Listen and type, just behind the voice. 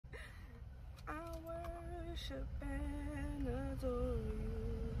worship and adore you.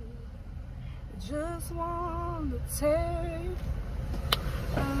 Just want to tell you,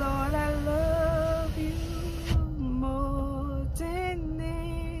 Lord, I love you more than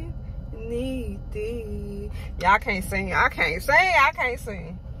anything. Y'all can't sing. I can't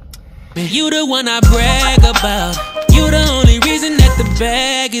sing. You the one I brag about. You the only reason that the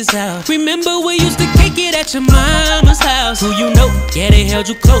bag is out. Remember we used to kick it at your mama's house. Who you know, yeah, they held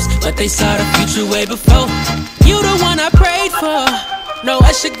you close, but they saw the future way before. You the one I prayed for. No,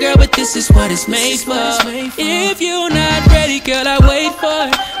 that's your girl, but this is what it's made for. If you're not ready, girl, I wait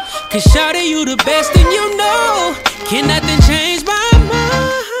for it. Cause shawty, you the best and you know, can nothing change my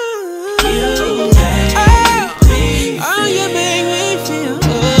mind. You make me feel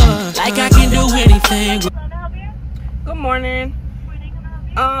like I can do anything. Good morning.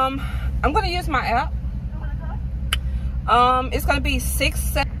 I'm gonna use my app. It's gonna be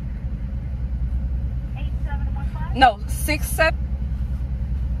 67. No, 67.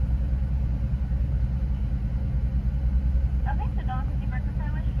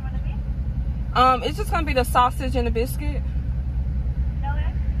 It's just gonna be the sausage and the biscuit. No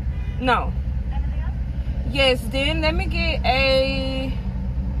eggs? No. Anything else? Yes. Then let me get a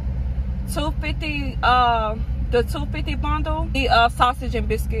 250. The 250 bundle. The sausage and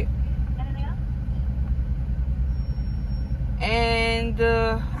biscuit. Anything else? And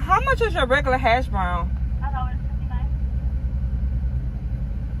how much is your regular hash brown?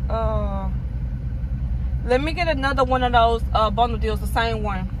 $59. Let me get another one of those bundle deals. The same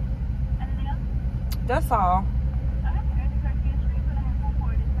one. That's all.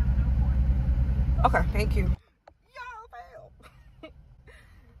 Okay, thank you.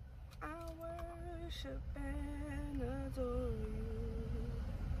 I worship and adore you.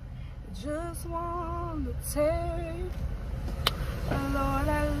 Just want to tell you, Lord,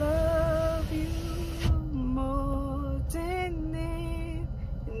 I love you more than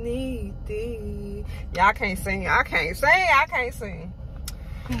anything. Y'all can't sing. I can't sing.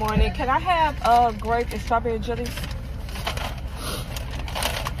 Good morning. Can I have grape and strawberry jellies?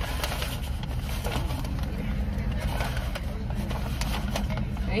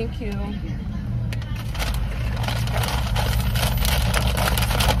 Thank you.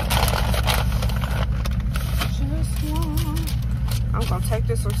 I'm gonna take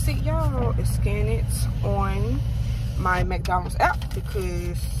this receipt, y'all, and scan it on my McDonald's app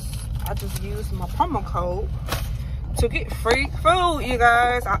because I just used my promo code to get free food, you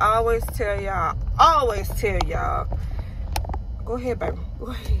guys. I always tell y'all. Go ahead, baby. Go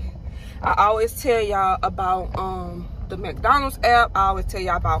ahead. I always tell y'all about the McDonald's app. I always tell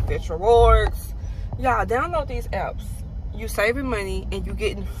y'all about Fetch Rewards. Y'all download these apps. You saving money and you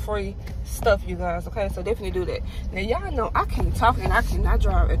getting free stuff, you guys. Okay, so definitely do that. Now y'all know I can't talk and I cannot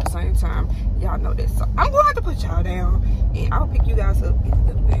drive at the same time. Y'all know that. So I'm gonna have to put y'all down and I'll pick you guys up in a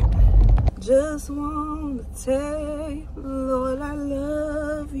little bit. Just want to tell you, Lord, I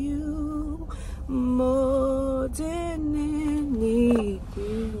love you more than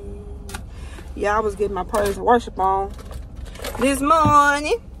anything. Yeah, I was getting my praise and worship on this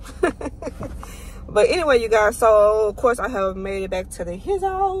morning. But anyway, you guys, so of course I have made it back to his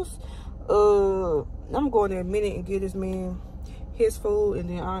house. I'm going in a minute and get this man his food, and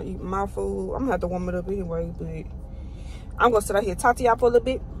then I'll eat my food. I'm gonna have to warm it up anyway, but I'm gonna sit out here and talk to y'all for a little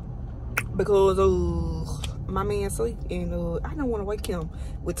bit because my man sleep, and I don't want to wake him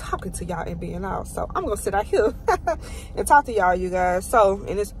with talking to y'all and being loud. So I'm gonna sit out here and talk to y'all, you guys. So,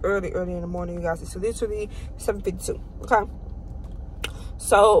 and it's early in the morning, you guys. It's literally 7:52. Okay.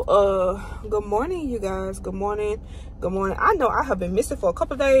 So good morning, you guys. Good morning. I know I have been missing for a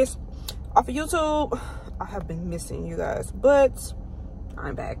couple of days off of YouTube. I have been missing, you guys, but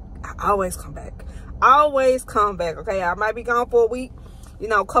I'm back. I always come back. Okay, I might be gone for a week, you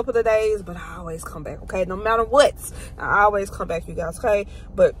know, a couple of days, but I always come back. Okay, no matter what, I always come back, you guys. Okay,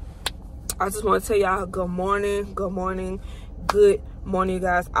 but I just want to tell y'all good morning, you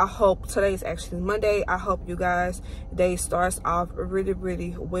guys. I hope today's actually Monday. I hope you guys day starts off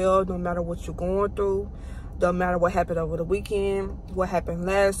really well, no matter what you're going through, no matter what happened over the weekend, what happened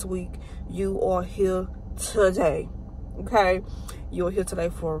last week. You are here today. Okay, you're here today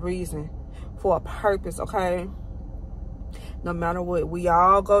for a reason, for a purpose. Okay, no matter what, we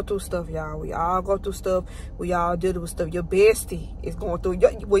all go through stuff, y'all. We all deal with stuff. Your bestie is going through,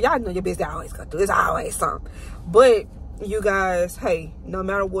 well, y'all know your bestie always go through. It's always something. But you guys, hey, no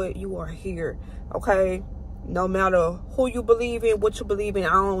matter what, you are here. Okay, no matter who you believe in, what you believe in,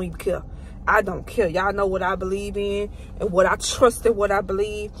 I don't even care. I don't care. Y'all know what I believe in and what I trust in, what I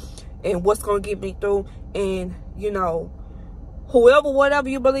believe and what's gonna get me through. And you know whoever, whatever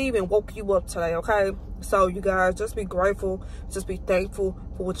you believe in, woke you up today, okay? So you guys, just be grateful, just be thankful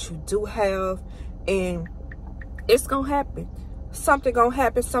for what you do have, and it's gonna happen. Something gonna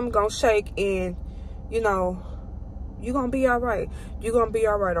happen, something gonna shake, and you know, you're gonna be all right. You're gonna be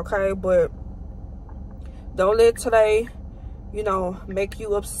all right, okay? But don't let today, you know, make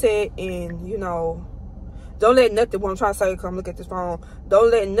you upset, and you know, don't let nothing, what I'm trying to say, come look at this phone, don't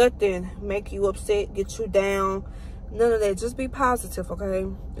let nothing make you upset, get you down, none of that. Just be positive, okay?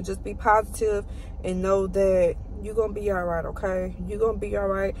 And just be positive and know that you're gonna be all right, okay? You're gonna be all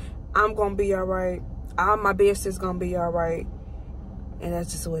right. I'm gonna be all right. All my best is gonna be all right. And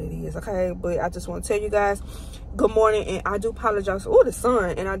that's just what it is, okay? But I just want to tell you guys, good morning, and I do apologize. Oh, the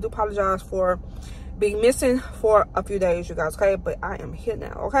sun. And I do apologize for being missing for a few days, you guys, okay? But I am here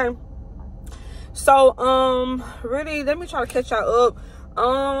now, okay? So, really, let me try to catch y'all up.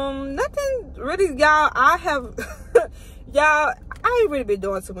 Nothing really, y'all. I have, y'all, I ain't really been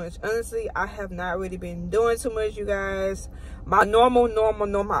doing too much. Honestly, I have not really been doing too much, you guys. My normal,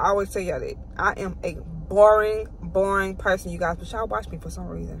 I always tell y'all that I am a boring person, you guys. But y'all watch me for some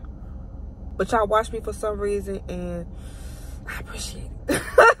reason. And I appreciate it.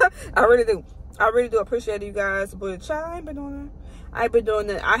 I really do. I really do appreciate it, you guys. But y'all, I ain't been doing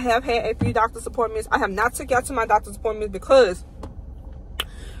that. I have had a few doctor's appointments. I have not took y'all to my doctor's appointments because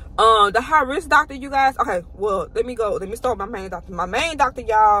the high risk doctor, you guys. Okay, well, let me start with my main doctor. My main doctor,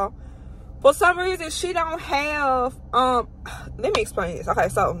 y'all, for some reason she don't have let me explain this. Okay,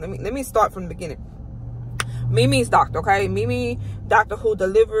 so let me start from the beginning. Mimi's doctor, okay? Mimi, doctor who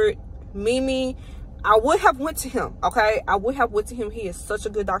delivered Mimi. I would have went to him, okay? I would have went to him. He is such a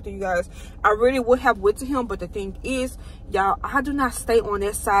good doctor, you guys. I really would have went to him, but the thing is, y'all, I do not stay on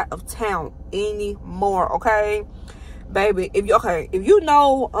that side of town anymore, okay? Baby, if you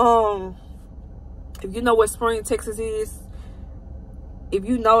know what Spring, Texas is, if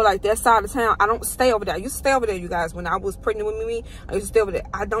you know, like, that side of town, I don't stay over there. I used to stay over there, you guys. When I was pregnant with Mimi, I used to stay over there.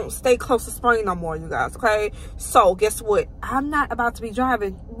 I don't stay close to Spring no more, you guys, okay? So, guess what? I'm not about to be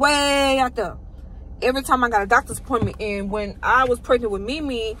driving way out there every time I got a doctor's appointment. And when I was pregnant with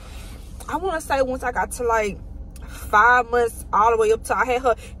Mimi, I want to say once I got to, like, 5 months all the way up to I had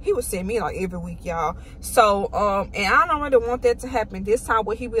her, he would send me, like, every week, y'all. So, and I don't really want that to happen this time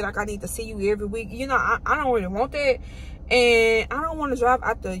where he be like, I need to see you every week. You know, I don't really want that. And I don't want to drive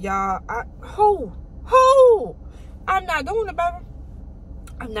out there, y'all. I'm not doing it, baby.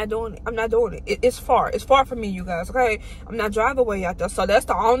 I'm not doing it. It's far from me, you guys, okay? I'm not driving way out there. So that's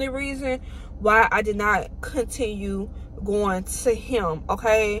the only reason why I did not continue going to him,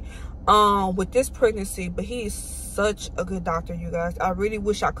 okay, with this pregnancy. But he is such a good doctor, you guys. I really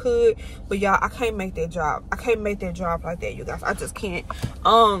wish I could, but y'all, I can't make that job. I can't make that job like that, you guys. I just can't.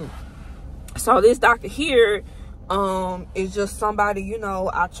 So this doctor here is just somebody, you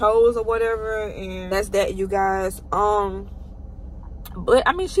know, I chose or whatever, and that's that, you guys. But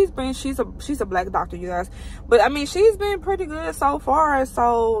I mean, she's a black doctor, you guys. But I mean, she's been pretty good so far.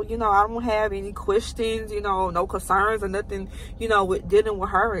 So, you know, I don't have any questions, you know, no concerns or nothing, you know, with dealing with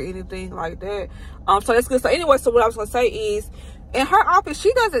her or anything like that. So that's good. So anyway, so what I was gonna say is, in her office,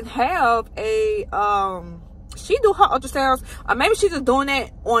 she doesn't have a she do her ultrasounds, or maybe she's just doing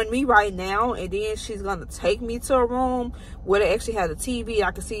that on me right now, and then she's gonna take me to a room where they actually have a TV.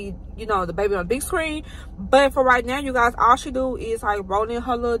 I can see, you know, the baby on the big screen. But for right now, you guys, all she do is like roll in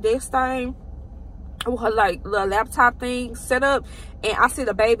her little desk thing with her like little laptop thing set up, and I see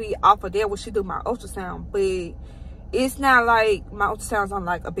the baby off of there when she do my ultrasound. But it's not like my ultrasound's on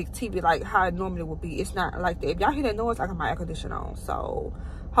like a big TV like how it normally would be. It's not like that. If y'all hear that noise, I got my air conditioner on, so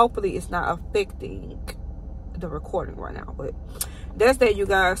hopefully it's not affecting the recording right now. But that's that, you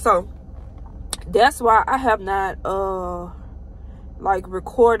guys. So that's why I have not like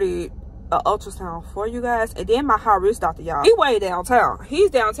recorded an ultrasound for you guys. And then my high risk doctor, y'all, he way downtown.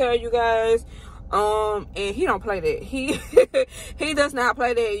 He's downtown, you guys. And he don't play that. He does not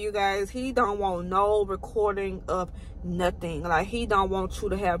play that, you guys. He don't want no recording of nothing. Like, he don't want you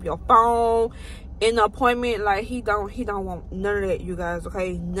to have your phone in the appointment. Like, he don't want none of that, you guys,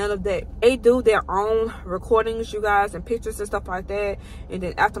 okay? None of that. They do their own recordings, you guys, and pictures and stuff like that. And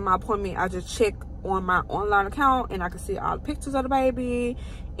then after my appointment, I just check on my online account, and I can see all the pictures of the baby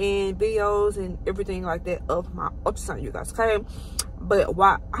and videos and everything like that of my ultrasound, you guys, okay? But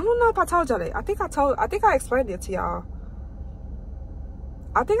why, I don't know if I told y'all that. I think I explained it to y'all.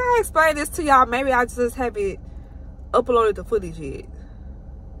 I think I explained this to y'all. Maybe I just haven't uploaded the footage yet.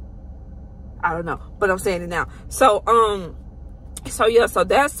 I don't know, but I'm saying it now. So So yeah, so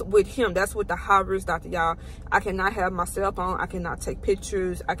that's with him. That's with the high risk doctor, y'all. I cannot have my cell phone. I cannot take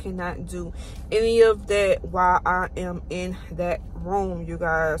pictures. I cannot do any of that while I am in that room, you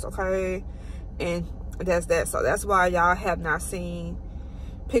guys, okay? And that's that. So that's why y'all have not seen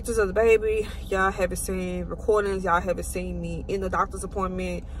pictures of the baby. Y'all haven't seen recordings. Y'all haven't seen me in the doctor's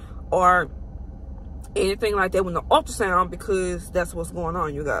appointment or anything like that with the ultrasound, because that's what's going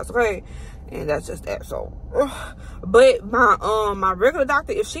on, you guys, okay? And that's just that. So but my regular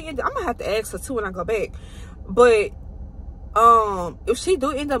doctor, if she I'm gonna have to ask her too when I go back, but if she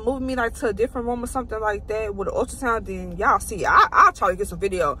do end up moving me like to a different room or something like that with an ultrasound, then y'all see, I'll try to get some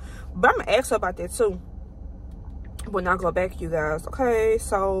video, but I'm gonna ask her about that too when I go back, you guys, okay?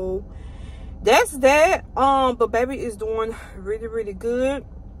 So that's that. But baby is doing really, really good.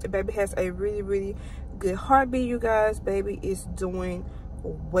 The baby has a really, really good heartbeat, you guys. Baby is doing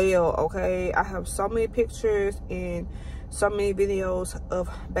well, okay? I have so many pictures and so many videos of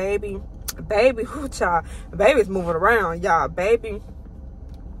baby. Whoo, child, baby's moving around, y'all. Baby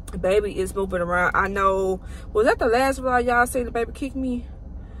is moving around. I know, was that the last vlog y'all seen the baby kick me,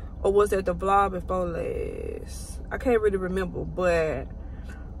 or was that the vlog before last? I can't really remember, but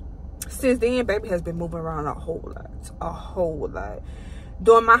since then baby has been moving around a whole lot.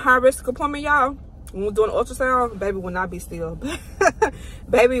 During my high risk appointment, y'all, when we're doing ultrasound, baby would not be still.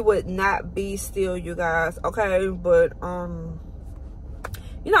 Baby would not be still, you guys, okay? But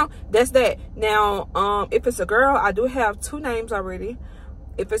you know, that's that. Now if it's a girl, I do have 2 names already.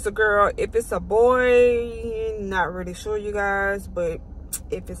 If it's a girl, if it's a boy, not really sure, you guys, but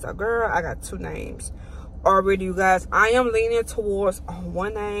if it's a girl, I got 2 names already, you guys. I am leaning towards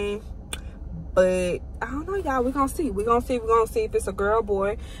one name, but I don't know, y'all. We're gonna see if it's a girl or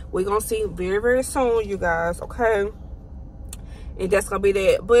boy. We're gonna see very, very soon, you guys, okay? And that's gonna be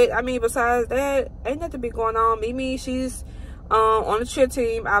that. But I mean, besides that, ain't nothing big going on. Mimi, she's on the cheer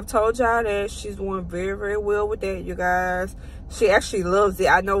team. I've told y'all that she's doing very, very well with that, you guys. She actually loves it.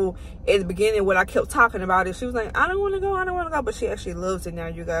 I know at the beginning when I kept talking about it, she was like, I don't want to go, but she actually loves it now,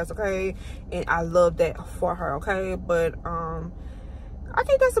 you guys, okay? And I love that for her, okay? But I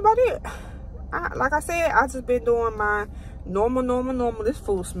think that's about it. Like I said, I just been doing my normal. This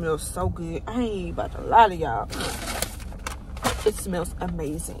food smells so good. I ain't about to lie to y'all. It smells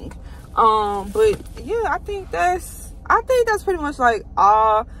amazing. But yeah, I think that's pretty much like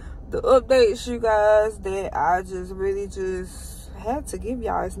all the updates, you guys, that I just really just had to give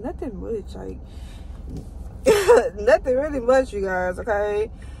y'all. It's nothing much, like nothing really much, you guys, okay?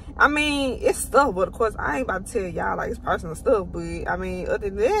 I mean, it's stuff, but of course I ain't about to tell y'all like it's personal stuff, but I mean, other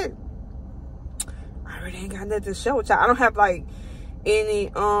than that, I really ain't got nothing to show with y'all. I don't have like any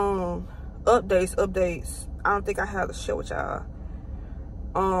updates. I don't think I have to show with y'all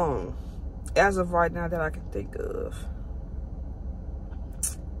as of right now that I can think of.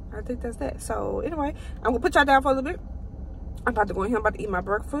 I think that's that. So anyway, I'm gonna put y'all down for a little bit. I'm about to go in here. I'm about to eat my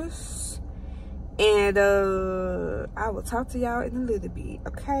breakfast, and I will talk to y'all in a little bit,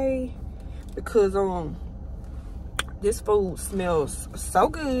 okay? Because this food smells so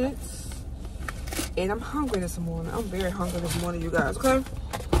good, and I'm hungry this morning. I'm very hungry this morning, you guys, okay?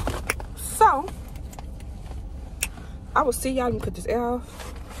 So I will see y'all. Let me cut this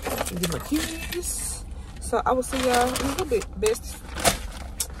off and get my keys. So I will see y'all in a little bit, besties.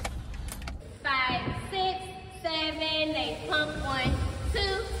 5, 6, 7, 8, pump 1, 2,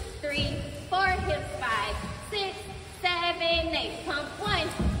 3, 4, hips 5, 6, 7, 8, pump 1,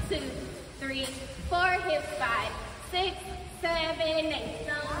 2, 3, 4, hips 5, 6, 7, 8,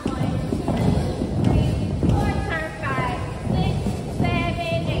 jump 1, 2, 3, 4, turn 5, 6, 7,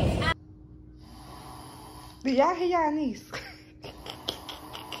 8. Do y'all hear y'all niece?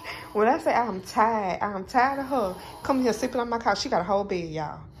 When I say I'm tired of her coming here sleeping on my couch. She got a whole bed,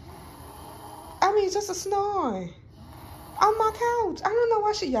 y'all. I mean, just a snoring on my couch. I don't know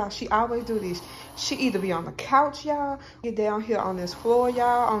why she always do this. She either be on the couch, y'all, get down here on this floor,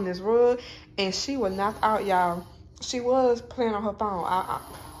 y'all, on this rug, and she will knock out, y'all. She was playing on her phone,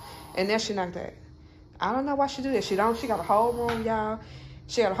 and then she knocked that. I don't know why she do that. She got a whole room, y'all.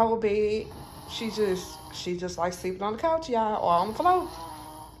 She got a whole bed. She just like sleeping on the couch, y'all, or on the floor.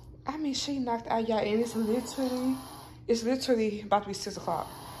 I mean, she knocked out, y'all, and it's literally about to be 6 o'clock,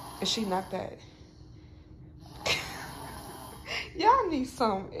 and she knocked that. Y'all need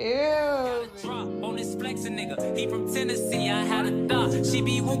some else. On this flexing nigga, he from Tennessee. I had a thought. She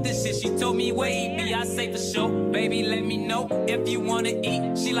be with this shit. She told me where he be. I say for sure, baby, let me know if you wanna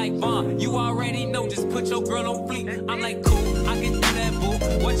eat. She like, you already know. Just put your girl on fleek. I'm like, cool, I can do that,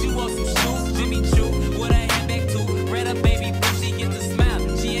 boo. What you want? Some shoes, Jimmy Choo, with a handbag too. Red up, baby, boo. She get the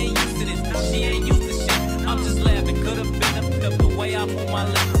smile. She ain't used to this. She ain't used to shit. I'm just laughing. Could've been a the way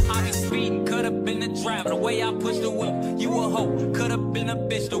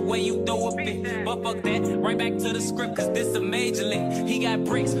way you throw a fit. But fuck that, right back to the script, cause this a major lick. He got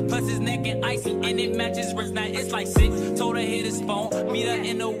bricks, plus his neck and icy, and it matches wrist. Now it's like 6. Told her hit his phone, meet her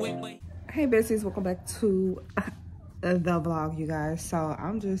in the whip. Hey besties, welcome back to the vlog, you guys. So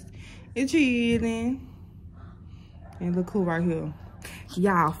I'm just chilling. And look who right here.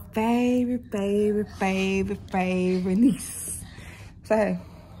 Y'all favorite niece. Say hey.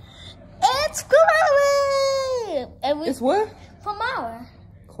 It's Kwamara. It's what? Kwamara.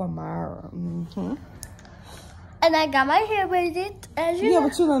 Kwamara. And I got my hair braided as you know.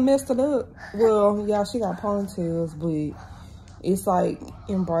 But you done messed it up. Well, yeah, she got ponytails, but it's like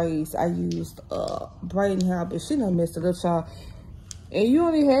in braids. I used braiding hair, but she done messed it up, y'all. And you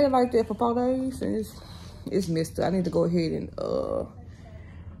only had it like that for 4 days, and it's messed up. I need to go ahead and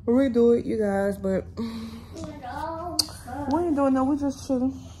redo it, you guys. But we ain't doing no. We just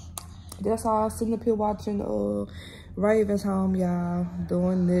chilling. That's all. Sitting up here watching Raven's home, y'all.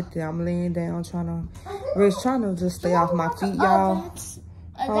 Doing nothing. I'm laying down trying to just stay off my feet, y'all.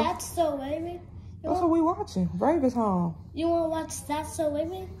 That's So Raven. That's what we watching. Raven's home. You want to watch That's So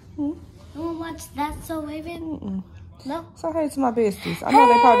Raven? You want to watch That's So Raven? No. So hey to my besties. I know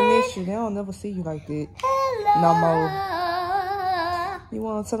they probably miss you. They don't never see you like that. Hello. No more. You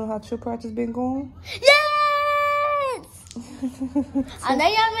want to tell them how your practice been going? Yes! I know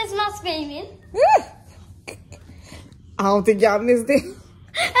y'all miss my screaming. I don't think y'all missed it.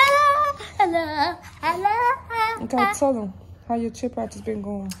 Hello. Okay, tell them how your chip practice been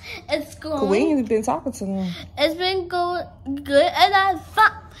going. It's going. We ain't been talking to them. It's been going good, and I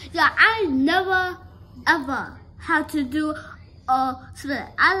never ever had to do a split.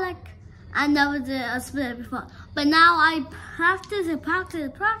 I never did a split before, but now I practice.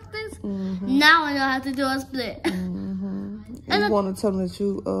 Now I know how to do a split. And you want to tell them that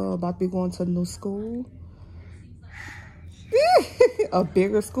you about to be going to a new school? A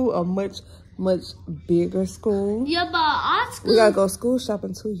bigger school, a much bigger school. Yeah, but our school. We gotta go school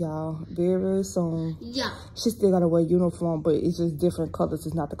shopping too, y'all. Very soon. Yeah. She still gotta wear uniform, but it's just different colors.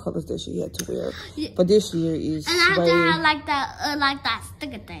 It's not the colors that she had to wear. Yeah. But this year is. And I have to have like that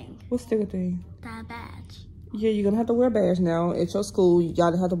sticker thing. What sticker thing? That badge. Yeah, you're gonna have to wear a badge now at your school. You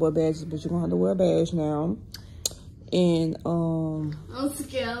gotta have to wear badges, but you're gonna have to wear a badge now. And I'm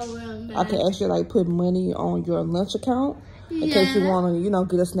scared of wearing badge. I can actually like put money on your lunch account. In case you want to,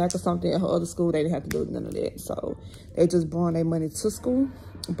 get a snack or something at her other school, they didn't have to do none of that. So they just brought their money to school.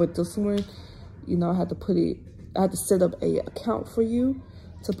 But this one, I had to set up a account for you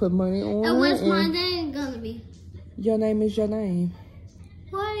to put money on. And what's my name gonna be? Your name is your name.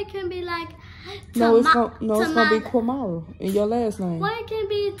 Well, it can be like No, it's gonna be Kwamara in your last name. Well, it can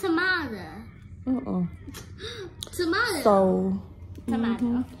be Tamara. Tomato. So.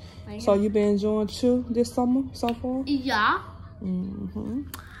 Tomato. So you been enjoying chill this summer so far? Yeah.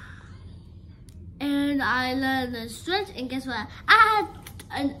 And I learned the stretch, and guess what? I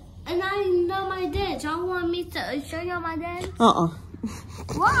know my dance. Y'all want me to show you my dance?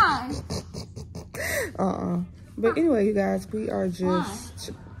 Why? But anyway, you guys, we are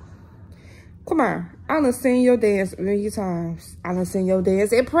just. Come on. I done seen your dance a million times. I done seen your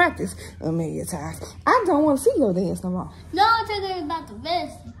dance in practice a million times. I don't want to see your dance no more. No, I'm talking about the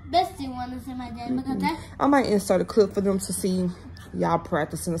bestie want to see my dance because that's... I might insert a clip for them to see y'all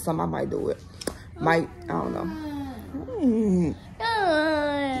practicing or something. I might do it. I don't know.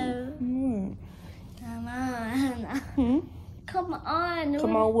 Come on.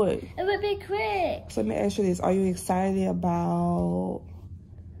 Come on, what? It would be quick. So let me ask you this. Are you excited about...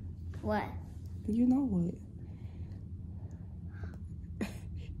 What? You know what?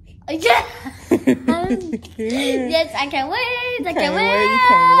 Yeah. Yes, I can't wait. I can't wait. You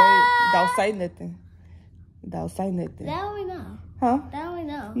can't wait. Don't say nothing. Don't say nothing. That we know. Huh? That we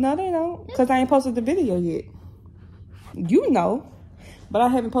know. No, they don't. Because I ain't posted the video yet. You know. But I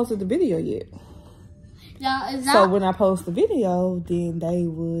haven't posted the video yet. Yeah, is that... So when I post the video, then they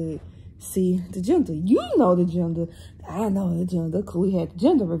would see the gender. You know the gender. I know the gender because we had the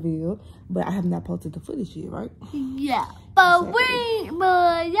gender reveal. But I have not posted the footage yet, right? Yeah. But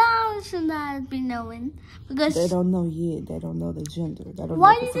y'all should not be knowing. Because they don't know yet. They don't know the gender. They don't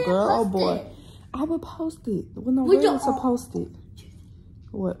Why know if it's a girl or boy. It? I would post it. When I'm ready to post it.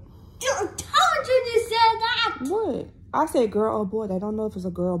 What? I told you to say that. What? I said girl or boy. They don't know if it's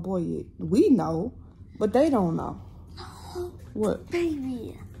a girl or boy yet. We know, but they don't know. What?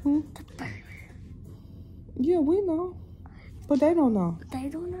 Baby. The baby. Yeah, we know. But they don't know. They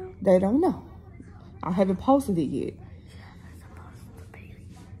don't know? They don't know. I haven't posted it yet.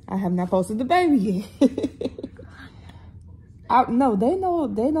 I have not posted the baby yet. No, they know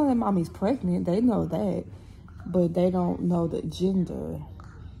that mommy's pregnant. They know that. But they don't know the gender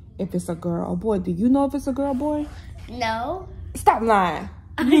if it's a girl or boy. Do you know if it's a girl or boy? No. Stop lying.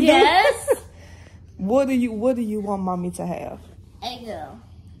 Yes. What do you want mommy to have? A girl.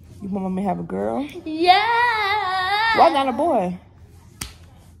 You want mommy to have a girl? Yeah. Why not a boy?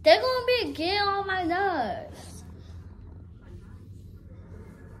 They're gonna be getting on my nerves.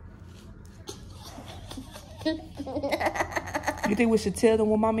 You think we should tell them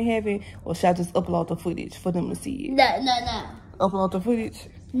what mommy having, or should I just upload the footage for them to see it? No. Upload the footage?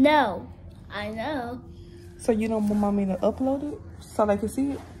 No. I know. So you don't want mommy to upload it so they can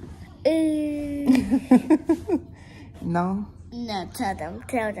see it? No. No, tell them.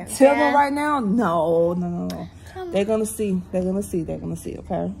 Tell them right now? No. They're gonna see. They're gonna see,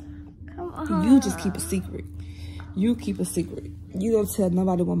 okay? Come on. You just keep a secret. You keep a secret. You don't tell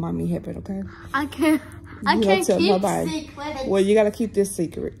nobody what mommy happened, okay? I can't tell keep nobody. secrets. Well, you gotta keep this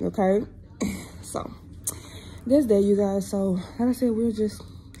secret, okay? So, this day, you guys. So, like I said, we're just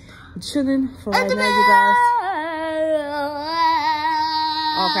chilling for right now, you guys.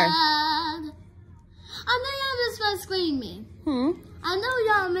 Okay. I know y'all miss my screaming. I know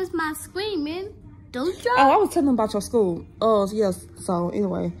y'all miss my screaming. Don't y'all? Oh, I was telling them about your school. Oh, yes. So,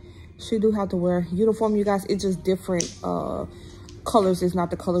 anyway, she do have to wear uniform, you guys. It's just different colors. It's not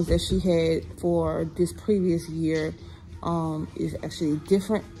the colors that she had for this previous year. It's actually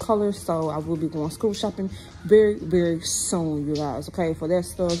different colors. So, I will be going school shopping very, very soon, you guys. Okay, for that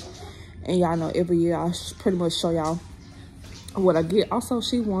stuff. And y'all know every year I pretty much show y'all what I get. Also,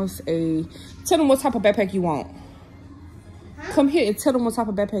 she wants a... Tell them what type of backpack you want. Come here and tell them what type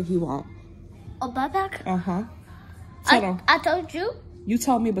of backpack you want. A backpack? Uh-huh. Tell them. I told you. You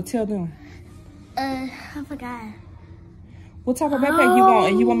told me, but tell them. I forgot. What type of backpack you want?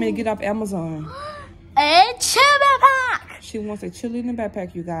 And you want me to get off Amazon? A chip backpack. She wants a chili in the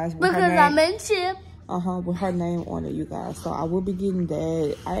backpack, you guys. Because I'm in chip. With her name on it, you guys. So I will be getting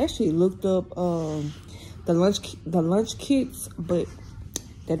that. I actually looked up the lunch kits, but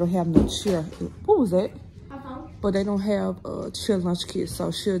they don't have no cheer. What was that? But they don't have cheer lunch kits, so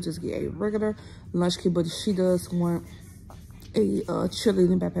she'll just get a regular lunch kit. But she does want a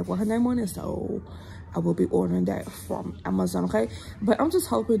cheerleading backpack with her name on it, so I will be ordering that from Amazon, okay? But I'm just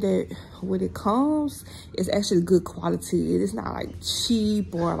hoping that when it comes, it's actually good quality. It's not like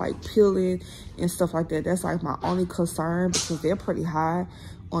cheap or like peeling and stuff like that. That's like my only concern, because they're pretty high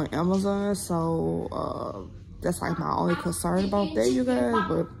on Amazon. So that's like my only concern about that, you guys.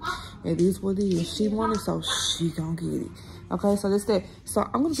 But it is what it is. She wanted, so she gonna get it. Okay, so that's that. So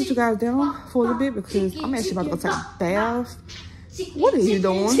I'm gonna put you guys down for a little bit, because I'm actually about to go take a bath. What are you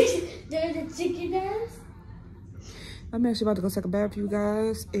doing? I'm actually about to go take a bath, you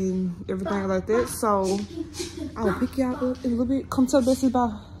guys, and everything like that. So I'll pick y'all up in a little bit. Come tell Bessie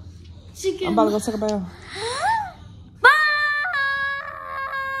about. I'm about to go take a bath. Why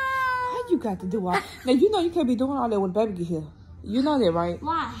you got to do all? Now you know you can't be doing all that when the baby get here. You know that, right?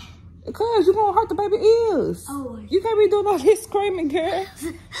 Why? Because you're gonna hurt the baby ears. Oh. You can't be doing all this screaming, girl.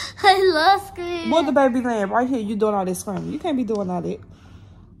 I love screaming. What the baby laying right here? You doing all this screaming? You can't be doing all that.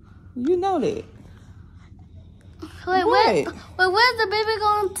 You know that. Wait, where's the baby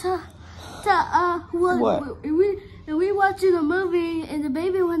going to what? We watching a movie, and the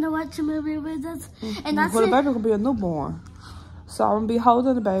baby want to watch a movie with us, and I well, the baby gonna be a newborn, so I'm gonna be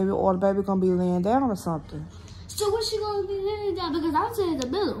holding the baby, or the baby gonna be laying down or something. So what's she gonna be laying down? Because I'm sitting in the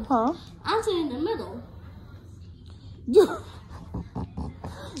middle. Huh? I'm sitting in the middle.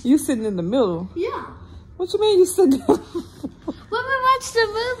 You sitting in the middle? Yeah. What you mean you sitting? When we watch the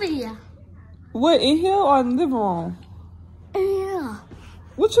movie. What, in here or in the living room? Yeah.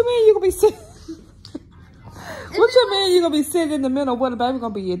 What you mean you gonna be sitting? What you mean you gonna be sitting in the middle where the baby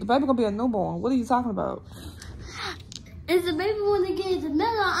gonna be at? The baby gonna be a newborn. What are you talking about? If the baby wanna get in the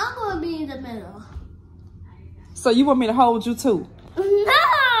middle, I'm gonna be in the middle. So you want me to hold you too?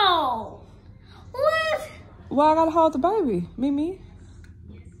 No! What? Why I gotta hold the baby? Mimi?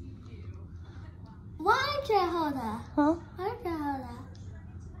 Why I can't hold her? Huh? I can't hold her.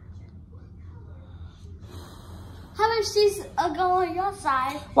 How about she's go on your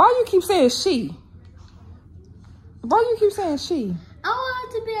side? Why you keep saying she? Why you keep saying she? I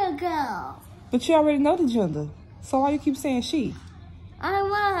want to be a girl. But you already know the gender. So why you keep saying she? I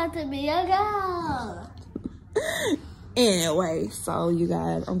want to be a girl. Anyway, so you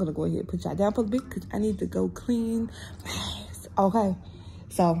guys, I'm gonna go ahead and put y'all down for a bit, because I need to go clean my ass. Okay,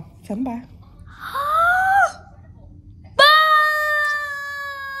 so tell them bye. Bye.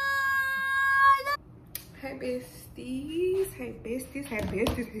 Hey besties, hey besties, hey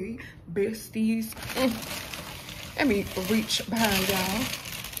besties, hey besties. Let me reach behind y'all.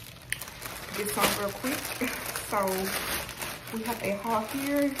 Get some real quick. So we have a haul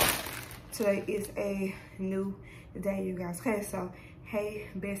here. Today is a new day, you guys. Okay, so hey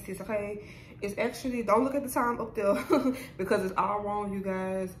besties. Okay, it's actually, don't look at the time up there because it's all wrong, you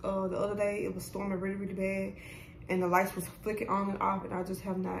guys. The other day it was storming really bad and the lights was flicking on and off, and I just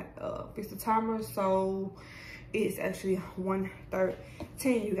have not fixed the timer, so it's actually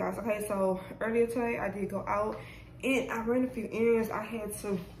 1:13, you guys. Okay, so earlier today I did go out and I ran a few errands. I had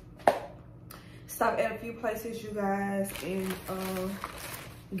to stop at a few places, you guys, and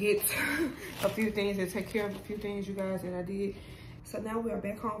get a few things and take care of a few things, you guys, and I did. So now we are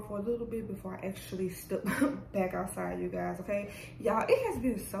back home for a little bit before I actually step back outside, you guys. Okay, y'all, it has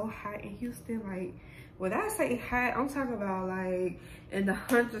been so hot in Houston. Like, when I say hot, I'm talking about like in the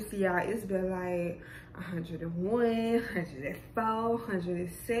hundreds, y'all. It's been like 101, 104,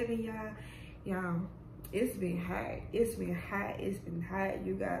 107, y'all. It's been hot. It's been hot. It's been hot,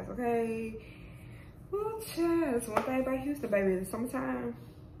 you guys. Okay. Well, child, one thing about Houston, baby, in the summertime,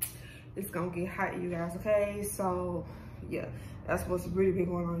 it's gonna get hot, you guys. Okay, so yeah, that's what's really been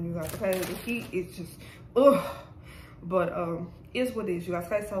going on, you guys. Okay, the heat is just ugh, but it's what it is, you guys.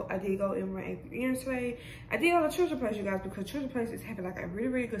 Okay, so I did go and run a few errands today. I did go to Children's Place, you guys, because Children's Place is having like a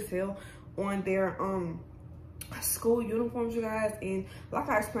really good sale on their school uniforms, you guys. And like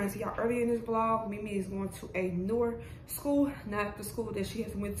I explained to y'all earlier in this vlog, Mimi is going to a newer school, not the school that she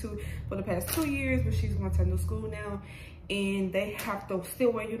has went to for the past 2 years, but she's going to a new school now, and they have to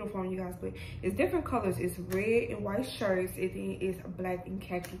still wear uniform, you guys, but it's different colors. It's red and white shirts, and then it's black and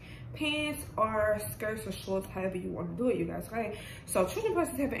khaki pants or skirts or shorts, however you want to do it, you guys. Okay, so Children's Place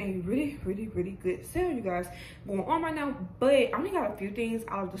is having a really good sale, you guys, going on right now. But I only got a few things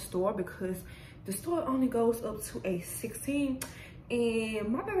out of the store because the store only goes up to a 16, and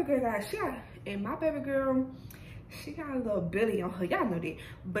my baby girl, guys, she got a little belly on her. Y'all know that,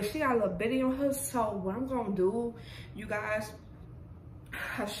 but she got a little belly on her. So what I'm gonna do, you guys,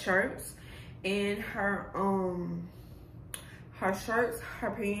 her shirts and her shirts, her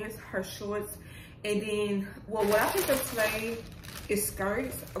pants, her shorts, and then, well, what I picked up today is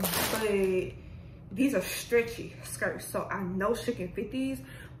skirts, but these are stretchy skirts, so I know she can fit these.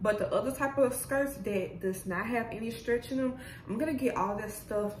 But the other type of skirts that does not have any stretch in them, I'm gonna get all that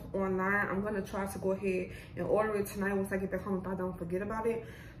stuff online. I'm gonna try to go ahead and order it tonight once I get back home, if I don't forget about it.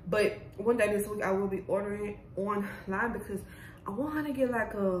 But one day this week I will be ordering online because I want her to get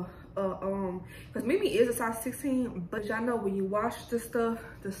like because Mimi is a size 16, but y'all know when you wash the stuff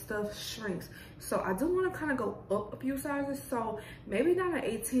shrinks. So I do want to kind of go up a few sizes. So maybe not an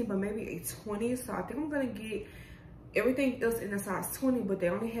 18, but maybe a 20. So I think I'm gonna get everything else in a size 20, but they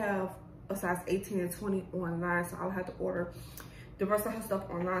only have a size 18 and 20 online, so I'll have to order the rest of her stuff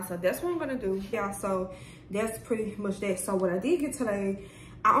online. So that's what I'm gonna do, yeah. So that's pretty much that. So what I did get today,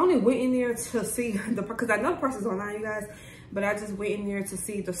 I only went in there to see the, because I know the prices online, you guys, but I just went in there to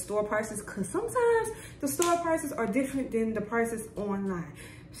see the store prices, because sometimes the store prices are different than the prices online.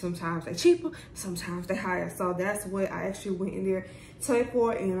 Sometimes they're cheaper, sometimes they're higher. So that's what I actually went in there today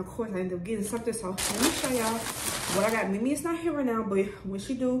for, and of course I ended up getting something. So let me show y'all what I got. Mimi is not here right now, but when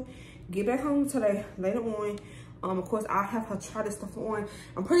she do get back home today, later on, of course I'll have her try this stuff on.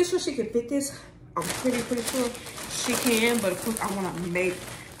 I'm pretty sure she can fit this. I'm pretty sure she can, but of course I want to make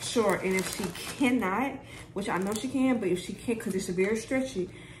sure. And if she cannot, which I know she can, but if she can't, because it's very stretchy,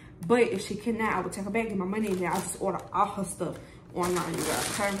 but if she cannot, I will take her back, get my money, and then I'll just order all her stuff online, you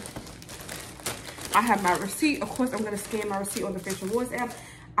guys. Okay, I have my receipt. Of course, I'm gonna scan my receipt on the Fresh Rewards app.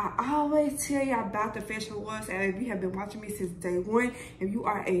 I always tell y'all about the Fresh Rewards app. If you have been watching me since day one, if you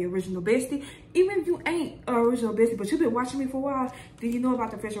are a original bestie, even if you ain't an original bestie, but you've been watching me for a while, then you know about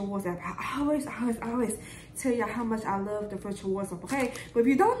the Fresh Rewards app. I always tell y'all how much I love the Fresh Rewards app, okay? But if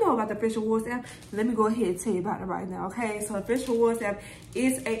you don't know about the Fresh Rewards app, let me go ahead and tell you about it right now, okay? So the Fresh Rewards app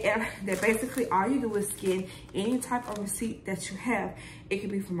is an app that basically all you do is scan any type of receipt that you have. It can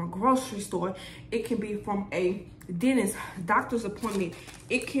be from a grocery store. It can be from a dentist, doctor's appointment.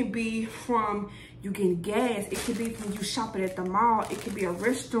 It can be from you getting gas. It can be from you shopping at the mall. It can be a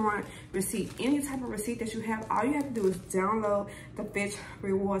restaurant receipt. Any type of receipt that you have, all you have to do is download the Fresh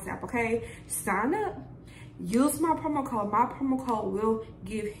Rewards app, okay? Sign up. Use my promo code. My promo code will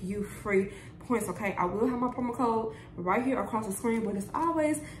give you free points, okay? I will have my promo code right here across the screen, but it's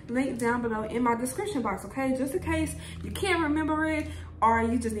always linked down below in my description box, okay? Just in case you can't remember it or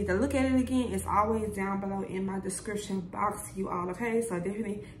you just need to look at it again, it's always down below in my description box, you all, okay? So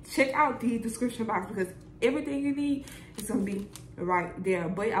definitely check out the description box because everything you need is gonna be right there.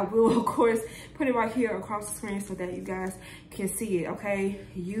 But I will, of course, put it right here across the screen so that you guys can see it, okay?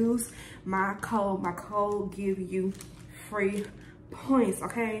 Use my code. My code give you free points,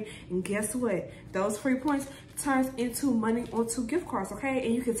 okay? And guess what? Those free points turns into money onto gift cards, okay?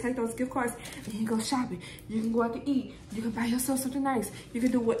 And you can take those gift cards and you can go shopping. You can go out to eat. You can buy yourself something nice. You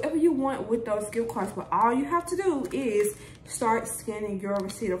can do whatever you want with those gift cards. But all you have to do is start scanning your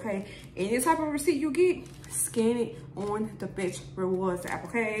receipt, okay? Any type of receipt you get, scan it on the Fetch Rewards app,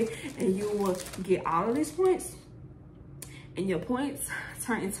 okay? And you will get all of these points. And your points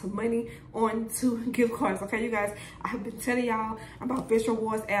turn into money onto gift cards, okay, you guys? I have been telling y'all about Fetch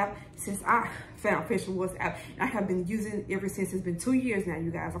Rewards app since I found Fetch Rewards app. I have been using it ever since. It's been 2 years now,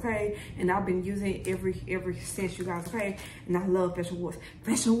 you guys, okay? And I've been using it ever since, you guys, okay? And I love Fetch Rewards.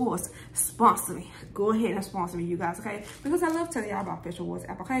 Fetch Rewards, sponsor me. Go ahead and sponsor me, you guys, okay? Because I love telling y'all about Fetch Rewards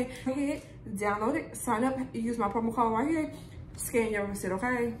app, okay? Go ahead, download it, sign up, use my promo code right here, scan your receipt,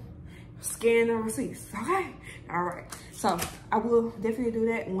 okay? Scan the receipts, okay? All right, so I will definitely do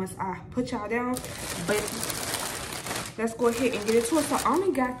that once I put y'all down, but let's go ahead and get into it. So I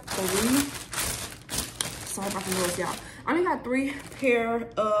only got 3, sorry about the noise, y'all. I only got 3 pair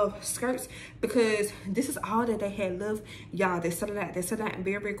of skirts because this is all that they had left. Y'all, they sold out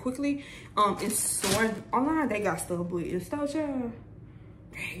very quickly. In store, online, they got stuff, but in store, y'all,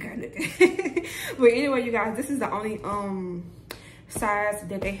 they ain't got nothing. But anyway, you guys, this is the only, size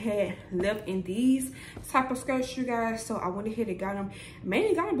that they had left in these type of skirts, you guys. So I went ahead and got them.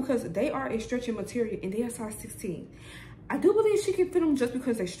 Mainly got them because they are a stretchy material and they are size 16. I do believe she can fit them just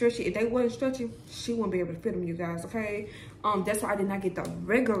because they stretchy. If they wasn't stretchy, she wouldn't be able to fit them, you guys, okay? That's why I did not get the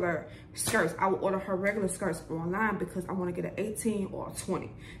regular skirts. I would order her regular skirts online because I want to get an 18 or a 20,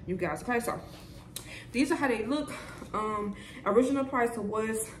 you guys, okay? So these are how they look. Original price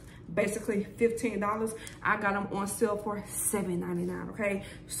was basically $15. I got them on sale for $7.99, okay?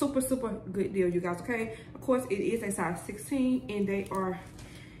 Super good deal, you guys, okay? Of course, it is a size 16 and they are,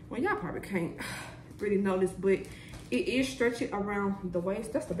 well, y'all probably can't really notice, but it is stretchy around the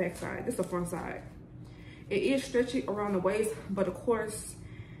waist. That's the back side. That's the front side. It is stretchy around the waist, but of course,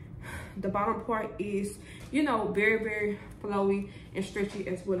 the bottom part is, you know, very flowy and stretchy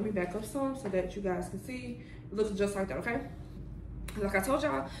as well. Let me back up some so that you guys can see. It looks just like that, okay? Like I told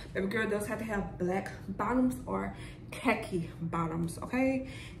y'all, baby girl does have to have black bottoms or khaki bottoms, okay?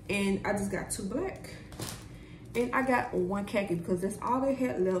 And I just got 2 black and I got 1 khaki because that's all they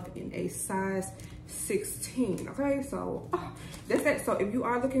had left in a size 16, okay? So that's it. So if you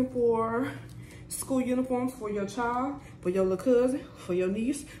are looking for school uniforms for your child, for your little cousin, for your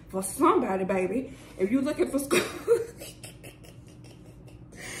niece, for somebody, baby, if you're looking for school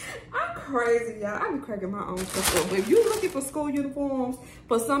crazy, y'all. I be cracking my own stuff up. But if you're looking for school uniforms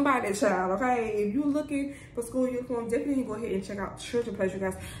for somebody's child, okay? If you're looking for school uniforms, definitely go ahead and check out Children's Place, you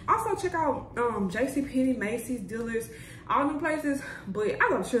guys. Also check out JCPenney, Macy's, Dillard's, all them places. But I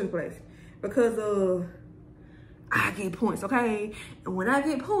go to Children's Place because I get points, okay? And when I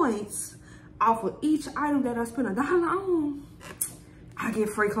get points off of each item that I spend $1 on, I get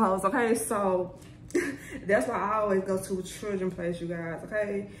free clothes, okay? So that's why I always go to Children's Place, you guys,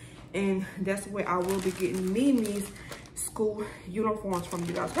 okay? And that's where I will be getting Mimi's school uniforms from,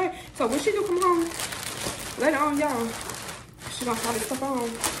 you guys, okay? So when she do come home later on, y'all, she gonna try this stuff on.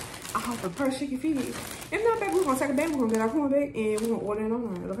 I hope the purse she can feed it. If not, baby, we're gonna take a back, we're gonna get our corn back, and we're gonna order it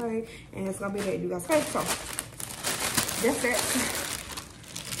online, okay? And it's gonna be that, you guys, okay? So that's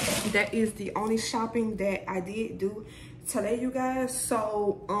that. That is the only shopping that I did do today, you guys.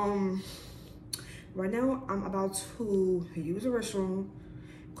 So right now I'm about to use the restroom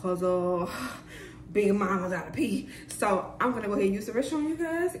because big mama gotta pee. So I'm gonna go ahead and use the restroom, you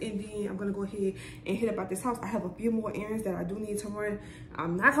guys, and then I'm gonna go ahead and hit up at this house. I have a few more errands that I do need to run.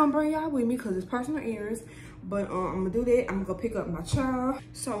 I'm not gonna bring y'all with me because it's personal errands, but I'm gonna do that. I'm gonna go pick up my child.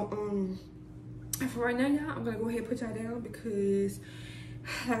 So for right now, y'all, I'm gonna go ahead and put y'all down because,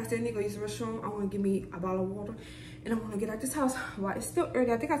 like I said, I need to go use the restroom. I want to give me a bottle of water and I want to get out this house while it's still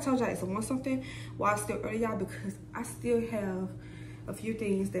early. I think I told y'all it's 1 something while it's still early, y'all, because I still have a few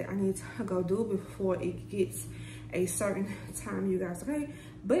things that I need to go do before it gets a certain time, you guys, okay?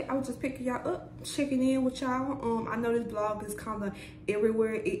 But I was just picking y'all up, checking in with y'all. I know this vlog is kind of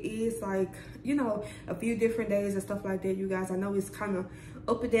everywhere. It is, like, you know, a few different days and stuff like that, you guys. I know it's kind of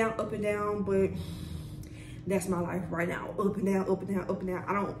up and down, but that's my life right now. Up and down.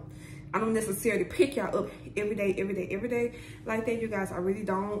 I don't necessarily pick y'all up every day like that, you guys. I really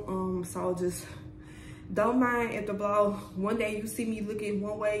don't. So just don't mind if the vlog, one day you see me looking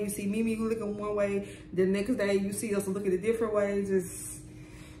one way, you see me looking one way, the next day you see us looking a different way. Just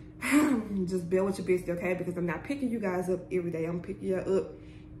bear with your business, okay? Because I'm not picking you guys up every day. I'm picking y'all up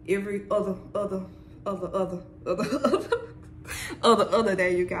every other. other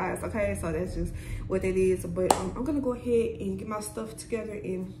day, you guys. Okay, so that's just what it is. But I'm gonna go ahead and get my stuff together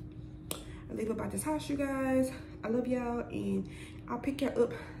and leave about this house, you guys. I love y'all, and I'll pick y'all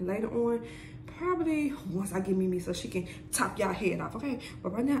up later on, probably once I get Mimi so she can top y'all head off. Okay,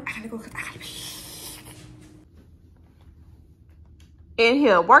 but right now I gotta go because I gotta be in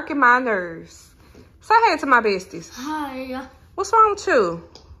here working my nerves. Say hey to my besties. Hi. What's wrong with you?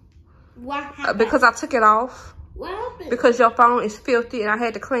 What happened? Because I took it off. What happened? Because your phone is filthy and I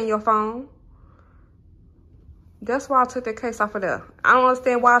had to clean your phone. That's why I took that case off of there. I don't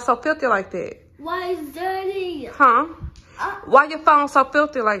understand why it's so filthy like that. Why is dirty? Huh? Why your phone so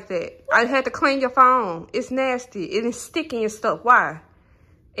filthy like that? I had to clean your phone. It's nasty. It is sticky and stuff. Why?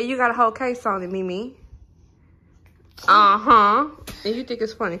 And you got a whole case on it, Mimi. Uh-huh. And you think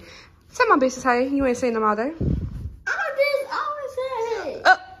it's funny. Tell my bitches, hey, you ain't seen them all day. I always said hey.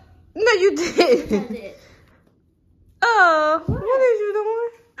 No, you did. I did. What is you doing?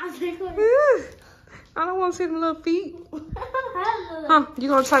 I think I don't want to see them little feet. Huh? You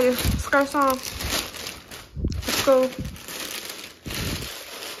gonna try your skirts on? Let's go.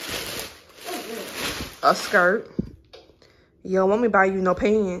 A skirt. You don't want me to buy you no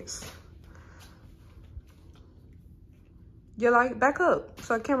pants. You like, back up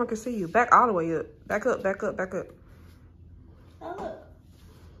so the camera can see you. Back all the way up. Back up, back up, back up. Oh.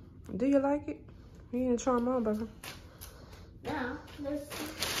 Do you like it? You didn't try them on, baby. Yeah.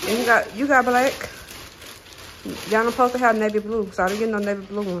 And you got black. Y'all not supposed to have navy blue, so I didn't get no navy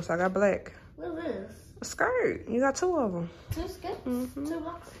blue ones. So I got black. What is this? A skirt. You got two of them. Two skirts? Mm-hmm. Two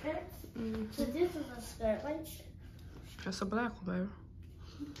black skirts? Mm-hmm. So this is a skirt, right? That's a black one,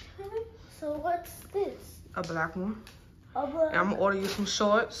 baby. Okay. So what's this? A black one. A black. And I'm gonna order you some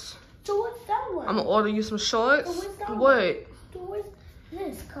shorts. So what's that one? I'm gonna order you some shorts. So what's that what? One? So what's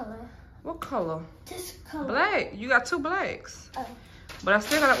this color? What color? This color. Black. You got two blacks. Oh. But I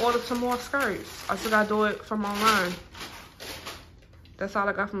still gotta order some more skirts. I still gotta do it from online. That's all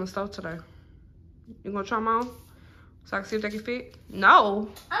I got from the store today. You gonna try them on? So I can see if they can fit? No.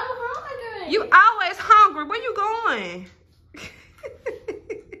 I'm hungry. You always hungry. Where you going?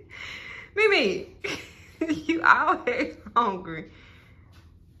 Mimi, you always hungry.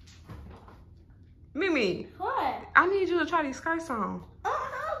 Mimi. What? I need you to try these skirts on. I'm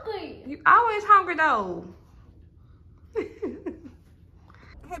hungry. You always hungry though.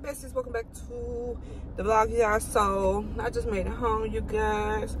 Hey besties, welcome back to the vlog, y'all. So I just made it home, you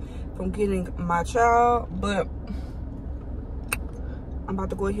guys, from getting my child, but I'm about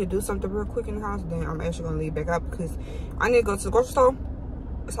to go ahead and do something real quick in the house. Then I'm actually gonna leave back out because I need to go to the grocery store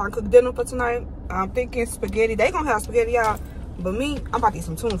so I can cook dinner for tonight. I'm thinking spaghetti. They gonna have spaghetti, y'all, but me, I'm about to eat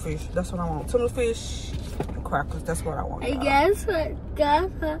some tuna fish. That's what I want. Tuna fish and crackers. That's what I want. I guess what? Guess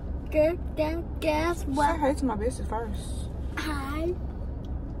what? Say hey to my besties first. Hi.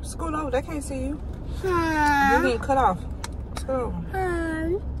 Scoot over. They can't see you. Hi. You getting cut off. Scoot over.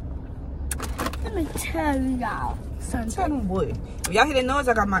 Hi. Let me tell y'all something. Tell them what. If y'all hear that noise,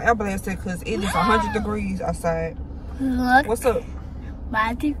 I got my air blasted because it is 100 degrees outside. Look. What's up?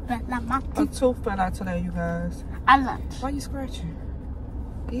 My teeth fell out. My A teeth. tooth fell out today, you guys. I lunch. Why you scratching?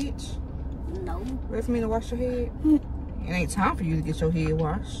 Bitch. No. Ready for me to wash your head? It ain't time for you to get your head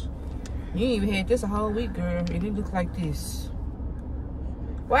washed. You ain't even had this a whole week, girl. And it look like this.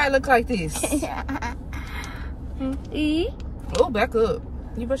 Why it look like this? Oh, back up.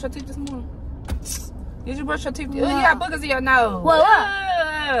 You brush your teeth this morning? Did you brush your teeth? Oh, you got boogers in your nose.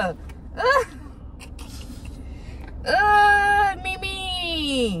 What?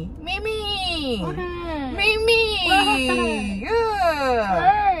 Mimi. Mimi. What? Mimi.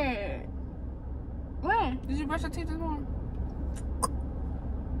 Where? Did you brush your teeth this morning?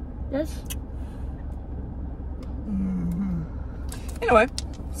 Yes. Anyway,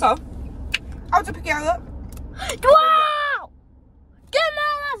 so I'll just pick y'all up. Wow! Get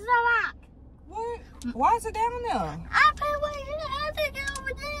my stomach! What? Why is it down there? I can't wait to get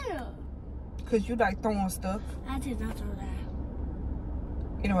over there. Cause you like throwing stuff. I did not throw that.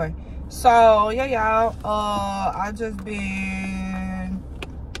 Anyway, so yeah, y'all. I just been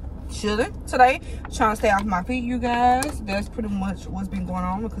chilling today, trying to stay off my feet, you guys. That's pretty much what's been going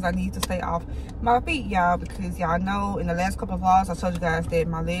on because I need to stay off my feet, y'all, because y'all know in the last couple of vlogs I told you guys that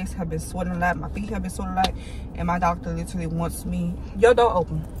my legs have been sweating a lot, my feet have been sweating a lot, and my doctor literally wants me, your door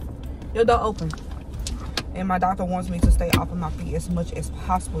open, and my doctor wants me to stay off of my feet as much as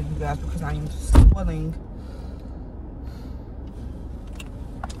possible, you guys, because I am swelling.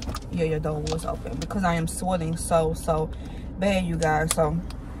 Yeah, your door was open because I am swelling so bad, you guys. So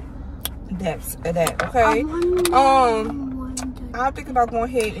that's that, okay? I'm thinking about going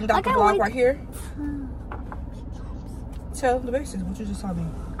ahead and stop the vlog right here. tell the basics what you just told me.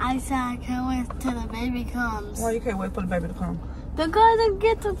 I said I can't wait till the baby comes. Why you can't wait for the baby to come? Because I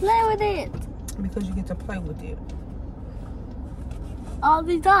get to play with it. Because you get to play with it. All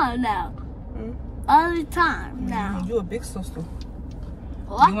the time now. All the time now. You a big sister.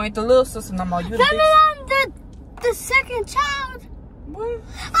 What? You ain't the little sister no more. You the big sister. I'm the second child. What?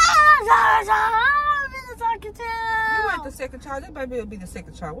 I want to be the second child. You ain't the second child. That baby will be the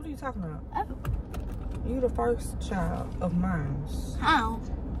second child. What are you talking about? Oh. You the first child of mine. How?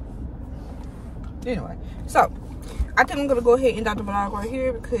 Anyway, so I think I'm gonna go ahead and end out the vlog right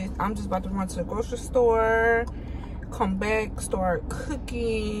here because I'm just about to run to the grocery store, come back, start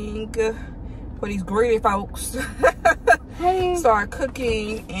cooking for these greedy folks. Hey. Start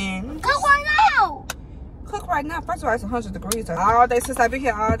cooking and Cook right now. cook right now. First of all, it's 100 degrees all day. Since I've been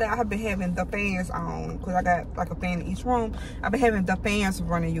here all day, I have been having the fans on because I got like a fan in each room. I've been having the fans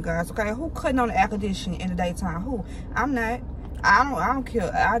running, you guys. Okay, who cutting on the air conditioning in the daytime? Who? I'm not. I don't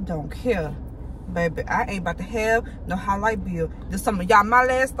care. I don't care, baby. I ain't about to have no high light bill. This summer, y'all. My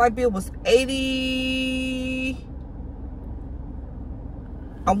last light bill was 80.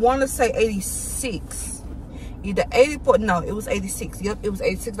 I want to say 86. Either 84, no, it was 86. Yep, it was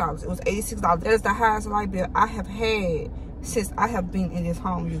 $86. It was $86. That is the highest light bill I have had since I have been in this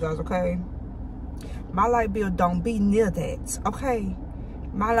home, you guys, okay? My light bill don't be near that, okay?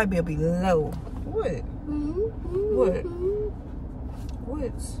 My light bill be low. What? What?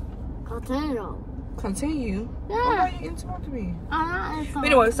 What? Continue? Yeah. Why you interrupting me? But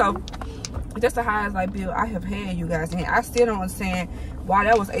Anyway, so that's the highest light bill I have had, you guys, and I still don't understand why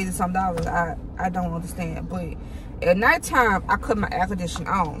that was $80-something. I don't understand. But at nighttime, I cut my air conditioning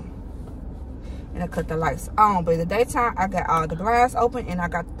on and I cut the lights on. But in the daytime, I got all the blinds open and I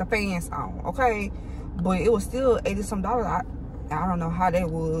got the fans on. Okay, but it was still $80-something. I don't know how that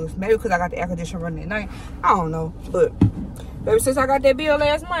was. Maybe because I got the air conditioner running at night. I don't know. But baby, since I got that bill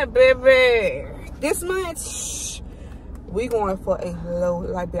last month, baby, this month we going for a low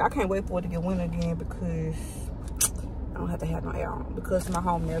light bill. I can't wait for it to get winter again because I don't have to have no air on because my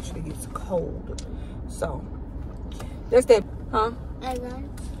home naturally gets cold. So that's that. Huh? I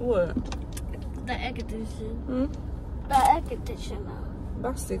like What? the air conditioner. The air conditioner.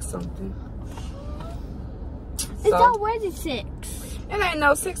 About 6 something. It's already 6. It ain't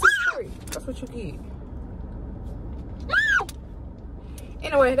no 6, it's 3. That's what you get.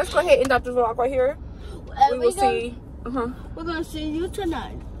 Anyway, let's go ahead and end up the vlog right here. We will see. We're gonna see you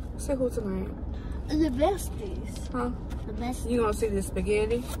tonight. See who tonight? The besties. Huh? The besties. You gonna see this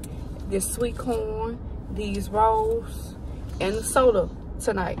spaghetti, this sweet corn, these rolls, and the soda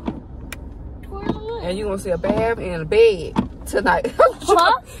tonight. And you gonna see a bath and a bed tonight.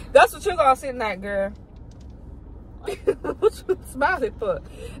 Huh? That's what you gonna see tonight, girl. What you smiling for?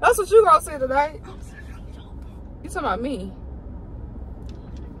 That's what you gonna see tonight. You talking about me?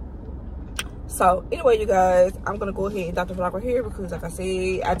 So anyway, you guys, I'm gonna go ahead and stop the vlog right here because, like I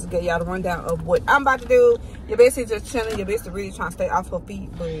said, I just gave y'all the rundown of what I'm about to do. Your basically just chilling. Your basically really trying to stay off her feet,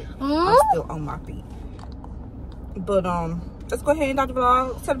 but I'm still on my feet. But let's go ahead and stop the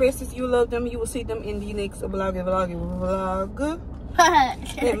vlog. Tell the basics you love them. You will see them in the next vlog.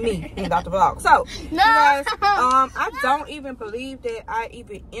 And me and Dr. Vlog. So, you guys, I don't even believe that I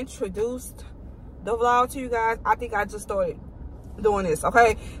even introduced the vlog to you guys. I think I just started doing this,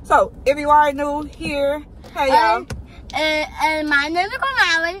 okay? So, if you already new here, hey y'all. And my name is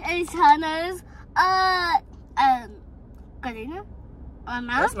Kamali, and her name is Karina.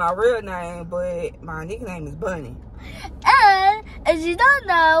 That's my real name, but my nickname is Bunny. And if you don't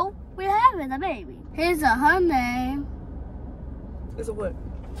know, we're having a baby. Here's her name. Is it what?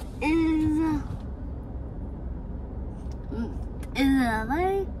 Is it a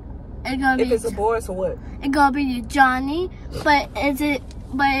boy? If it's a boy, it's a what? It's gonna be Johnny, but is it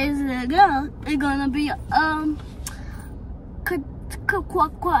a girl? It's gonna be Quail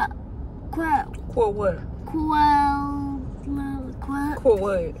what? Quail what?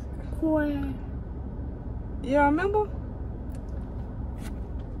 You don't remember?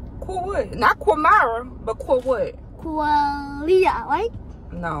 Quail what? Not Quamara, but Quail what? Qualia, right?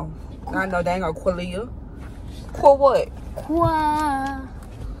 No. I know they ain't gonna Qualia. Quail what?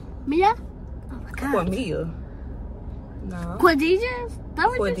 Mia? Oh my god. Quamia. No. Quadija?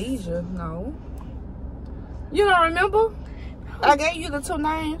 Quadija, no. You don't remember? I gave you the 2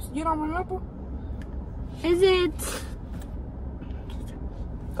 names. You don't remember? Is it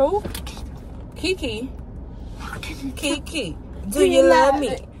Who? Kiki. Kiki. Do you love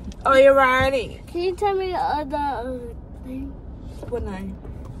me? Are you riding? Can you tell me the other name? What name?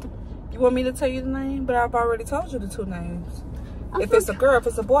 You want me to tell you the name? But I've already told you the 2 names. If it's a girl, if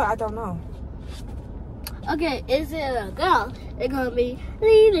it's a boy, I don't know. Okay, is it a girl? It's gonna be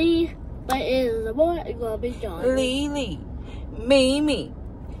Lily. But it is a boy. It's gonna be John. Lily, Mimi,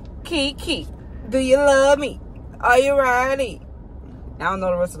 Kiki, do you love me? Are you ready? I don't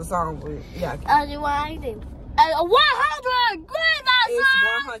know the rest of the song, but yeah. Are you ready? 100 degrees outside.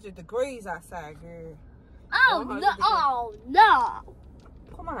 It's 100 degrees outside, girl. Oh no! Oh no!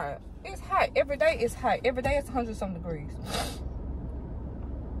 Come on, it's hot. Every day it's hot. Every day it's 100-something degrees.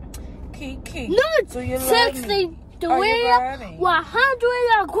 Kiki, No, it's do you love 60 me? degrees. Are you ready?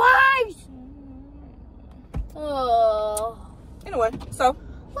 100 degrees. Oh. Anyway, so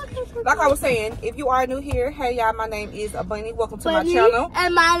like I was saying, if you are new here, hey y'all, my name is Bunny. Welcome to my channel.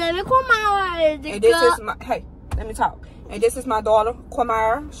 And my name is Kwamara. And this is my let me talk. And this is my daughter,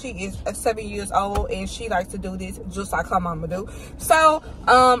 Kwamara. She is 7 years old, and she likes to do this just like her mama do. So,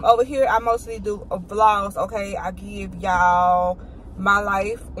 over here, I mostly do vlogs, okay? I give y'all my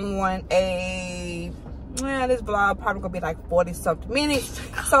life on a, this vlog probably gonna be like 40-something minutes.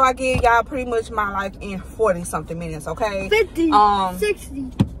 So, I give y'all pretty much my life in 40-something minutes, okay? 50,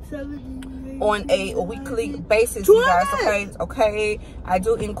 60, 70. On a weekly basis, you guys, okay? I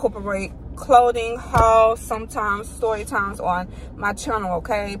do incorporate clothing hauls, sometimes story times on my channel,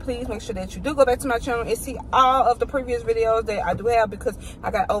 okay? Please make sure that you do go back to my channel and see all of the previous videos that I do have, because I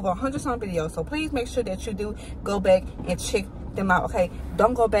got over 100-some videos. So please make sure that you do go back and check them out, okay?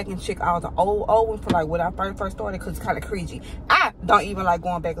 Don't go back and check all the old ones for like when I first started, because it's kind of cringy. I don't even like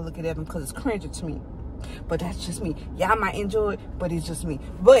going back and looking at them because it's cringy to me. But that's just me. Y'all might enjoy it, but it's just me.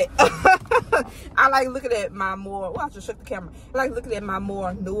 But I like looking at my more, well, I just shook the camera. I like looking at my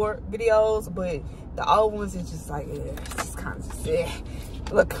more newer videos, but the old ones is just like, it's just kind of just,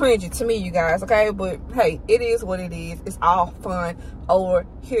 look cringy to me, you guys, okay? But hey, it is what it is. It's all fun over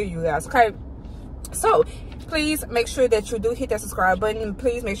here, you guys, okay? So please make sure that you do hit that subscribe button, and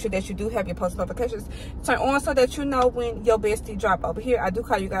please make sure that you do have your post notifications turned on so that you know when your bestie drop. Over here, I do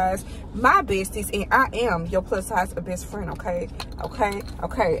call you guys my besties, and I am your plus size best friend, okay? Okay,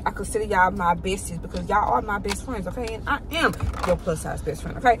 I consider y'all my besties because y'all are my best friends, okay? And I am your plus size best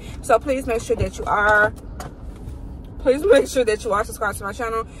friend, okay? So please make sure that you are subscribed to my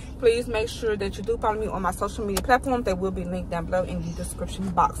channel. Please make sure that you do follow me on my social media platforms. They will be linked down below in the description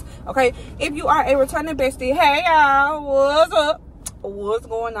box, okay? If you are a returning bestie, hey y'all, what's up? What's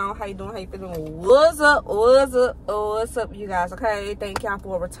going on? How you doing? How you feeling? What's up, you guys, okay? Thank y'all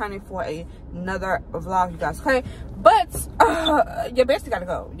for returning for another vlog, you guys, okay? But your bestie gotta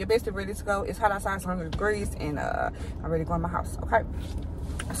go. Your bestie ready to go. It's hot outside, it's 100 degrees, and I'm ready to go in my house, okay?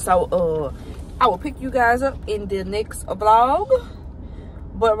 So I will pick you guys up in the next vlog,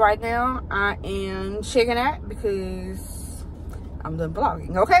 but right now I am checking out because I'm done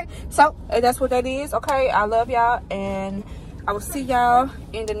vlogging, okay? So that's what that is, okay? I love y'all, and I will see y'all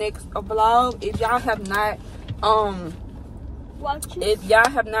in the next vlog. If y'all have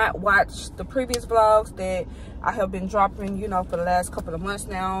not watched the previous vlogs that I have been dropping, you know, for the last couple of months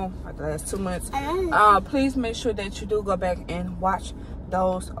now, like the last 2 months, please make sure that you do go back and watch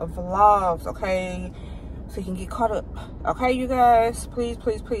those vlogs, okay, so you can get caught up, okay, you guys? Please,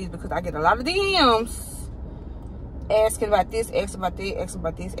 because I get a lot of DMs asking about this, asking about that, asking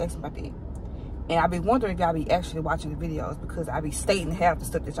about this, asking about that, and I be wondering if y'all be actually watching the videos, because I be stating half the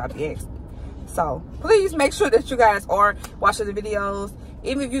stuff that y'all be asking. So please make sure that you guys are watching the videos.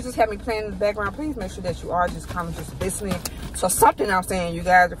 Even if you just have me playing in the background, please make sure that you are just kind of just listening to something I'm saying, you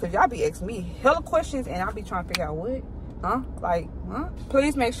guys, because y'all be asking me hella questions and I'll be trying to figure out what.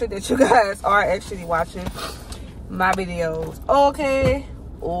 Please make sure that you guys are actually watching my videos, okay?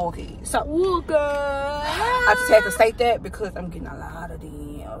 So I just had to state that because I'm getting a lot of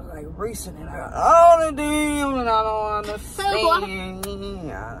DMs like recent, and I got all the DMs, and I don't understand.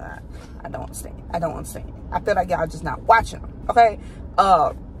 I don't understand. I feel like y'all just not watching them, okay?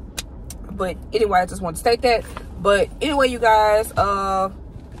 But anyway, I just want to state that. But anyway, you guys, I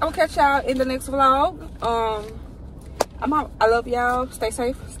will catch y'all in the next vlog. I'm out. I love y'all. Stay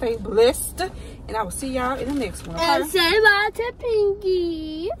safe, stay blessed, and I will see y'all in the next one, okay? And say bye to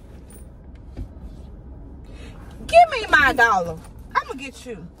Pinky. Give me my $1. I'm gonna get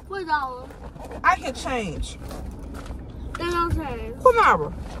you. What $1? I can change. Then I'll change.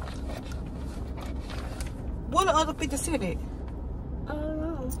 Kwamara, what the other 50 cent at? I don't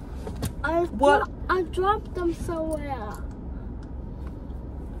know. What? I dropped them somewhere.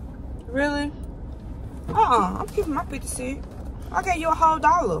 Really? I'm keeping my 50 cent. I gave you a whole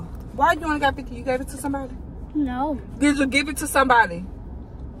 $1. Why you only got 50? You gave it to somebody? No. Did you give it to somebody?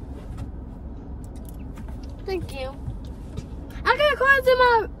 Thank you. I got cards in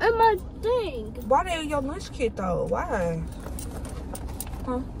my thing. Why they in your lunch kit though? Why?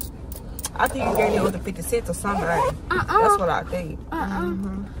 Huh? I think you gave me over 50 cents or something. Right? That's what I think. I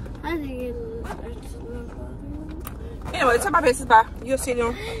think it was. Anyway, tell my business bye. You'll see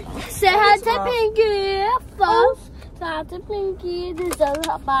them. Say hi to Pinky first. Say hi to Pinky. This is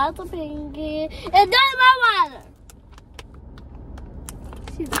bye to Pinky. And then my water.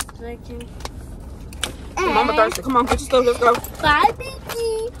 She's drinking. Mama thirsty. Come on, get your stuff. Let's go. Bye,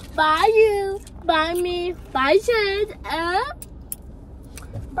 Pinky. Bye, you. Bye, me. Bye, Chad.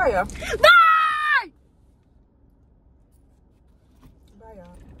 Bye, y'all. Bye! Bye,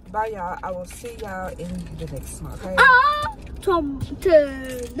 y'all. Bye, y'all. I will see y'all in the next one, okay?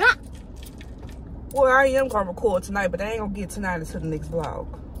 Tonight. Well, I am going to record tonight, but I ain't going to get tonight until the next vlog.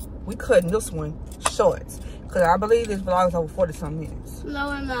 We cutting this one short. Because I believe this vlog is over 40-some minutes.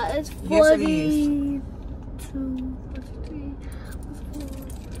 No, it's not. It's 42, Yes, it is. 43,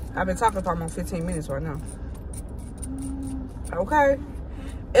 44. I've been talking for almost 15 minutes right now. Okay.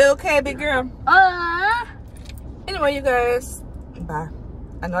 Okay, big girl. Anyway, you guys. Bye.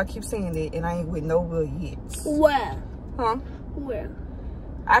 I know I keep saying it, and I ain't with no will yet. Where? Huh? Where?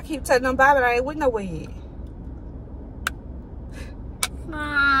 I keep telling them bye, but I ain't with no will yet.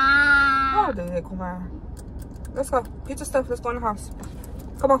 I'll do that, Kumar. Let's go. Get your stuff. Let's go in the house.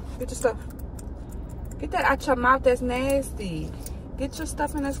 Come on. Get your stuff. Get that out your mouth. That's nasty. Get your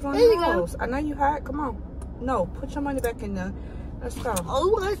stuff and let's go in the house. I know you hot. Come on. No, put your money back in there. Let's go.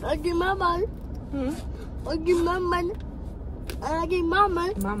 Oh, I get my money. I get my money. I get my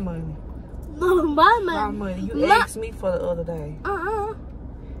money. My money. No, my money. My money. You asked me for the other day.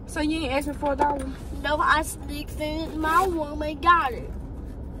 So you ain't asked me for $1? No, I sneaked in my room and got it.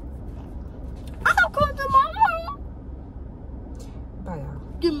 I'll come to my room. Bye, y'all.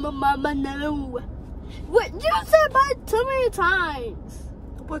 Give my mama no. What? You said bye too many times.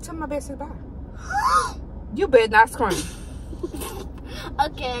 Well, tell my best bye. You better not scream.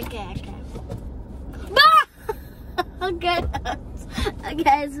 Okay. Bye! Okay. Okay,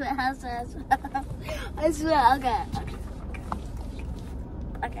 I swear.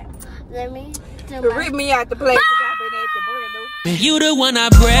 Okay. Let me do my... Rip me out the place. You the one I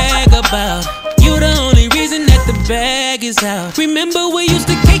brag about. You the only reason that the bag is out. Remember we used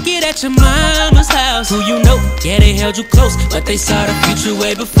to kick it at your mama's house. Who you know? Yeah, they held you close, but they saw the future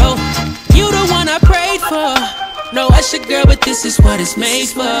way before. You the one I prayed for. No, that's your girl, but this is what it's made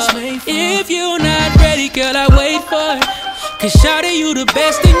for. If you're not ready, girl, I wait for it. Cause shawty, you the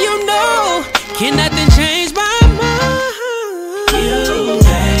best and you know. Can nothing change my mind.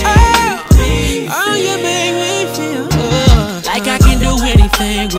 You make me feel like I can do anything.